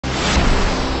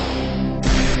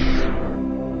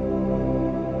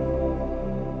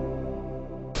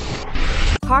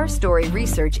Car Story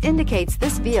research indicates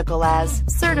this vehicle as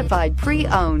certified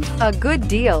pre-owned, a good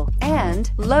deal, and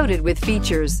loaded with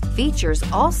features. Features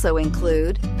also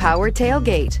include power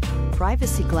tailgate,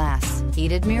 privacy glass,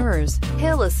 heated mirrors,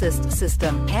 hill assist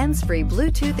system, hands-free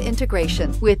Bluetooth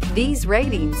integration. With these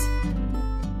ratings,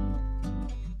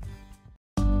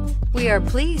 we are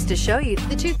pleased to show you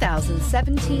the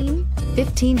 2017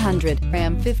 1500.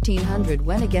 Ram 1500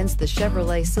 went against the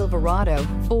Chevrolet Silverado,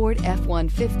 Ford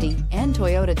F-150, and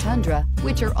Toyota Tundra,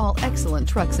 which are all excellent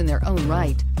trucks in their own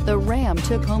right. The Ram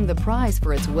took home the prize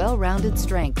for its well-rounded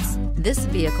strengths. This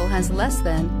vehicle has less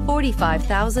than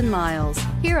 45,000 miles.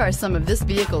 Here are some of this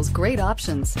vehicle's great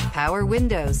options: power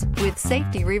windows with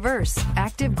safety reverse,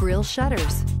 active grille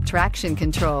shutters, traction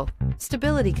control,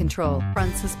 stability control,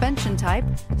 front suspension type,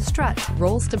 strut,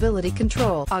 roll stability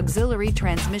control, auxiliary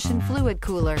transmission fluid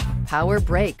cooler, power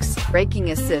brakes,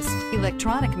 braking assist,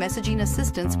 electronic messaging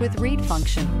assistance with read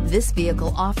function. This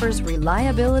vehicle offers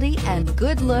reliability and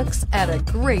good looks at a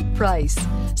great price.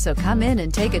 So come in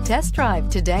and take a test drive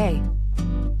today.